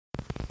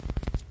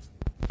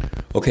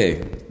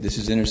Okay, this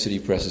is Inner City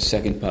Press's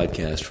second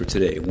podcast for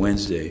today,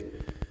 Wednesday,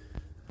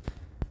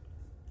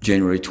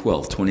 January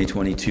 12th,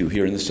 2022,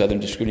 here in the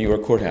Southern District of New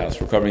York Courthouse.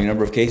 We're covering a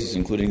number of cases,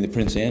 including the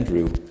Prince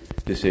Andrew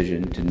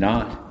decision to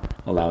not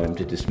allow him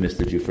to dismiss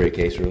the Giuffre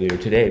case earlier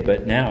today,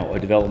 but now a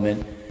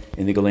development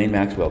in the Ghislaine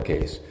Maxwell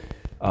case.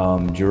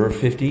 Juror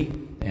 50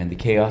 and the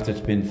chaos that's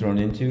been thrown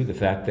into, the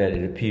fact that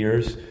it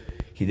appears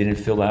he didn't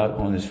fill out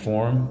on his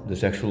form the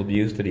sexual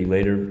abuse that he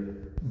later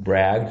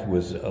bragged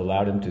was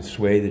allowed him to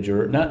sway the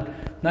juror.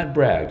 Not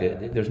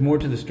bragged. There's more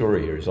to the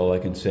story here is all I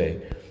can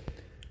say.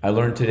 I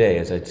learned today,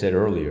 as I said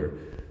earlier,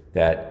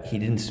 that he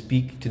didn't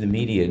speak to the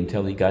media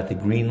until he got the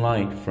green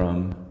light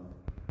from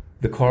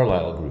the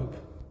Carlyle group.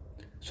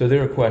 So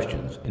there are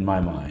questions in my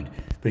mind.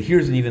 But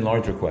here's an even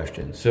larger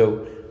question.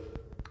 So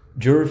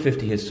Juror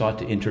 50 has sought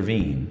to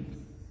intervene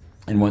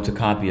and wants a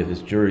copy of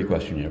his jury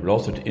questionnaire, but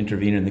also to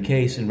intervene in the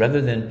case. And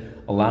rather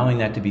than allowing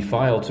that to be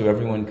filed so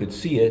everyone could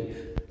see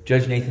it,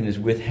 Judge Nathan has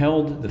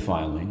withheld the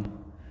filing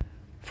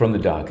from the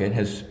docket,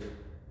 has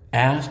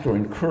asked or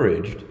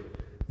encouraged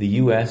the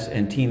U.S.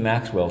 and Team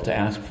Maxwell to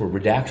ask for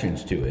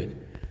redactions to it,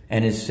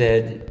 and has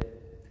said,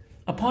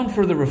 upon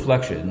further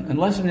reflection,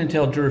 unless and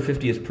until Juror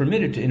 50 is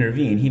permitted to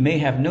intervene, he may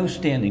have no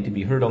standing to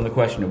be heard on the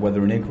question of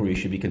whether an inquiry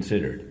should be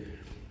considered.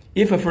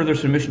 If a further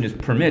submission is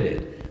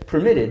permitted,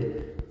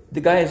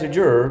 the guy is a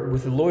juror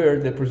with a lawyer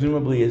that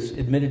presumably is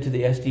admitted to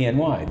the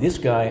SDNY. This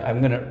guy, I'm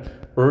going to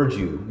urge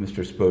you,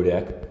 Mr.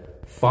 Spodek,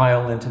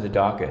 file into the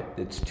docket.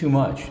 It's too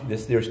much.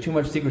 There's too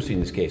much secrecy in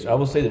this case. I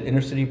will say that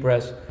Inner City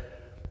Press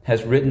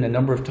has written a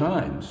number of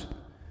times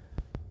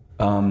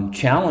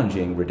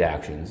challenging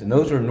redactions, and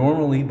those are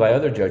normally by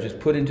other judges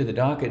put into the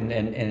docket, and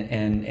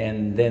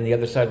then the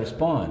other side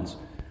responds.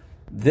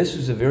 This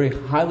is a very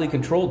highly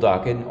controlled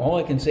docket, and all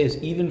I can say is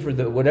even for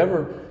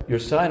whatever your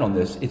side on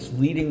this, it's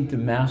leading to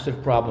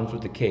massive problems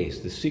with the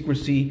case. The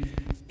secrecy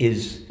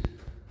is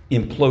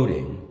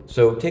imploding.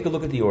 So take a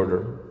look at the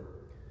order.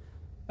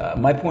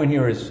 My point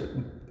here is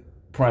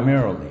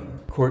primarily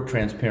court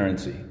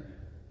transparency,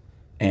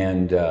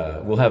 and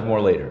we'll have more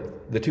later.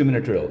 The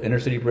 2-minute drill, Inner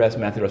City Press,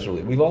 Matthew Russell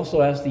Lee. We've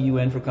also asked the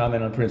UN for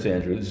comment on Prince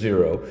Andrew,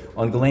 0.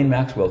 On Ghislaine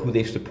Maxwell, who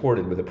they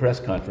supported with a press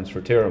conference for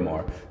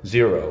Terramar,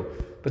 0.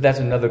 But that's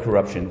another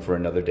corruption for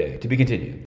another day. To be continued.